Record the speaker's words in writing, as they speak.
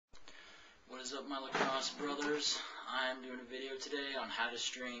What is up, my lacrosse brothers? I'm doing a video today on how to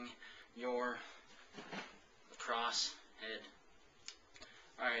string your lacrosse head.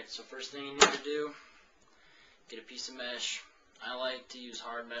 Alright, so first thing you need to do, get a piece of mesh. I like to use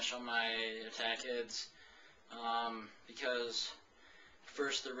hard mesh on my attack heads because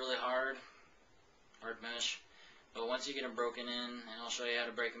first they're really hard mesh, but once you get them broken in, and I'll show you how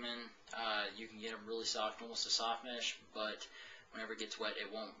to break them in, you can get them really soft, almost a soft mesh, but whenever it gets wet,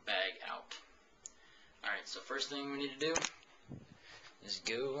 it won't bag out. Alright, so first thing we need to do is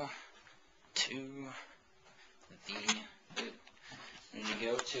go to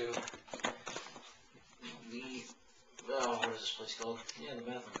the, what is this place called? Yeah, the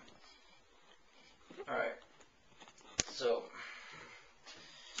bathroom. Alright, so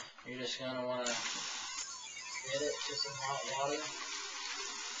you're just going to want to get it to some hot water and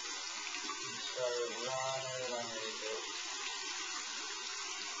start running it underneath it.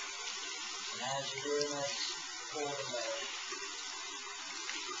 And as you're doing this, pull the mesh.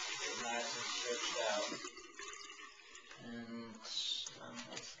 Get nice and stretched out. And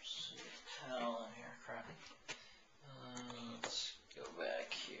let's see, towel in here, crap. Let's go back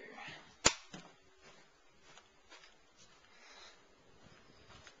here.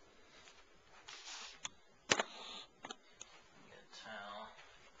 Get a towel.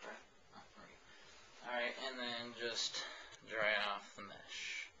 Alright, and then just dry off the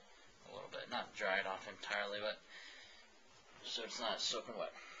mesh a little bit. Not dry it off entirely, but so it's not soaking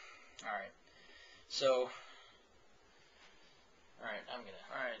wet. Alright, so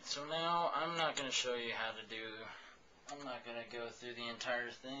so now I'm not going to show you how to do, I'm not going to go through the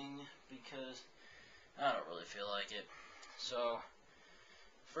entire thing because I don't really feel like it. So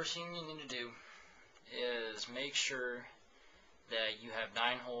first thing you need to do is make sure that you have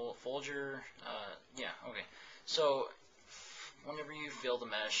 9-hole, fold your, so whenever you feel the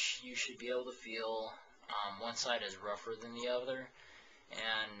mesh, you should be able to feel one side is rougher than the other,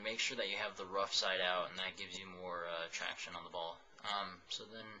 and make sure that you have the rough side out, and that gives you more traction on the ball. So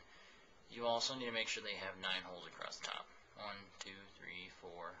then you also need to make sure that you have 9 holes across the top. 1, 2, 3,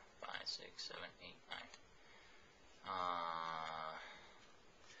 4, 5, 6, 7, 8, 9.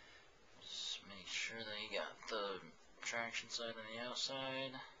 Just make sure that you got the traction side on the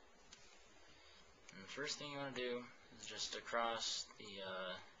outside. And the first thing you want to do is just across the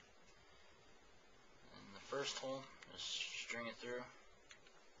in the first hole, just string it through.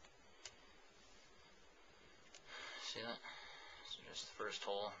 See that? So just the first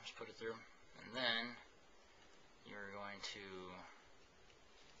hole, just put it through, and then you're going to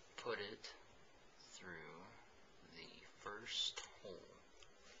put it through the first hole.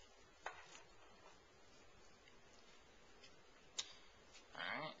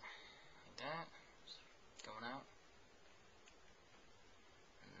 Alright, like that, just going out.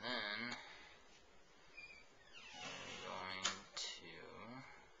 And then you're going to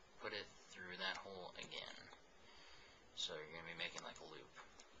put it through that hole again. So you're going to be making like a loop.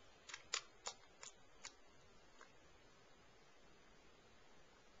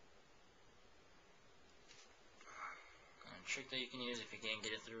 And a trick that you can use if you can't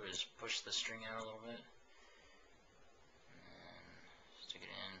get it through is push the string out a little bit. And stick it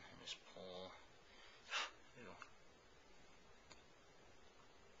in and just pull.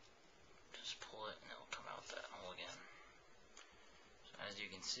 Just pull it and it'll come out that hole again. So as you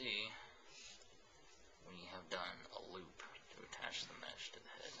can see, we have done a loop to attach the mesh to the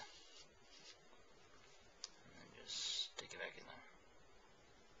head. And then just stick it back in there.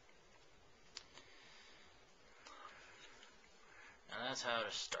 Now that's how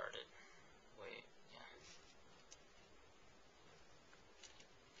to start it. Wait, yeah.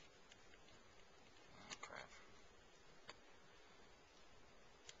 Oh, crap.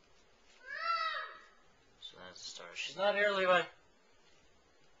 So that's the start. She's not here, Levi.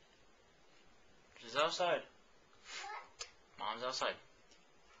 She's outside. Mom's outside.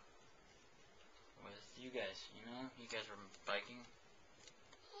 With you guys, you know? You guys were biking.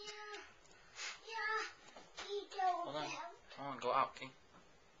 Hold on. Come on, go out, okay?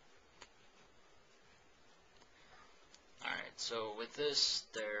 Alright, so with this,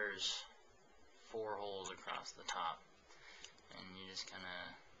 there's 4 holes across the top. And you just kinda,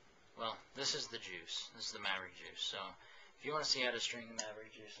 well, this is the juice. This is the Maverick juice. So, if you want to see how to string the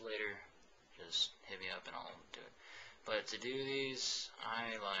Maverick juice later, just hit me up and I'll do it. But to do these,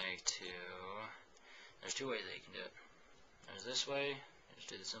 I like to, there's 2 ways that you can do it. There's this way, just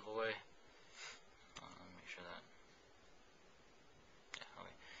do the simple way. Make sure that, yeah,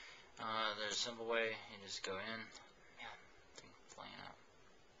 okay. There's a simple way, you just go in, yeah, thing's flying out.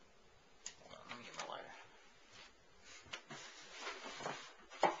 Hold on, let me get my lighter.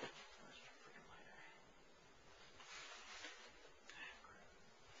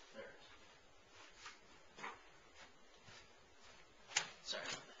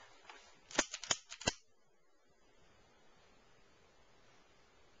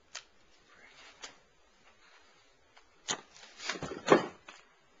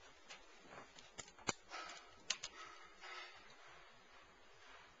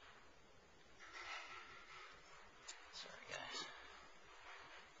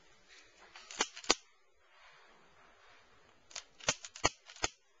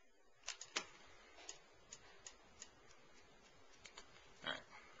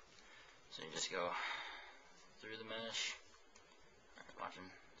 just go through the mesh. Alright, watching.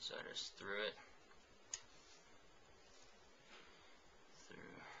 So I just through it.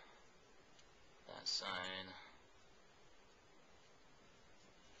 Through that side.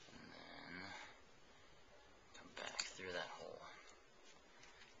 And then come back through that hole.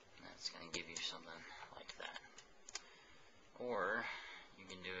 And that's going to give you something like that. Or you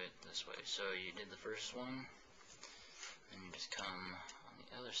can do it this way. So you did the first one, and you just come on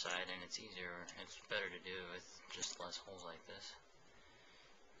the other side, and it's easier, it's better to do with just less holes like this.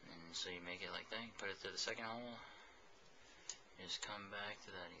 And so you make it like that, you put it through the second hole, you just come back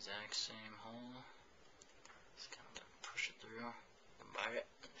to that exact same hole, just kind of push it through, combine it,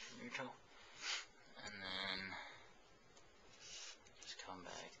 neutral, and then just come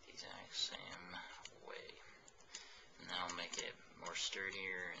back the exact same way. And that'll make it more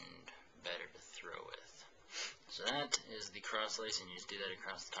sturdier and better to throw with. So that is the cross lace, and you just do that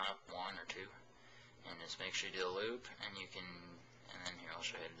across the top, one or two, and just make sure you do the loop, and you can, and then here I'll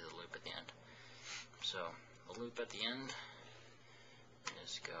show you how to do the loop at the end. So the loop at the end,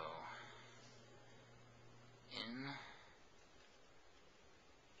 just go in,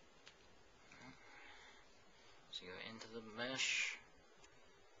 so you go into the mesh,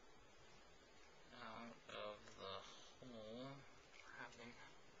 out of the hole,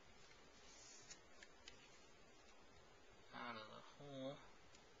 out of the hole,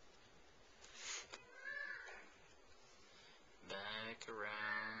 back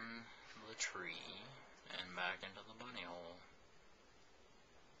around the tree, and back into the bunny hole.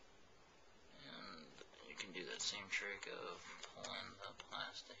 And you can do that same trick of pulling the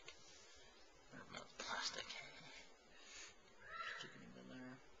plastic, or not the plastic, sticking it in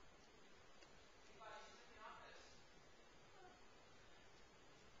there.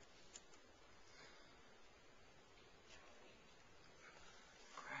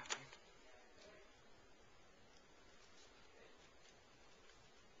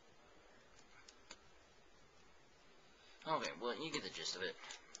 Okay, well, you get the gist of it.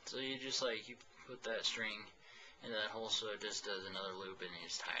 So you just you put that string into that hole, so it just does another loop, and you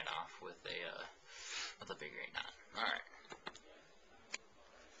just tie it off with a big ring knot. Alright.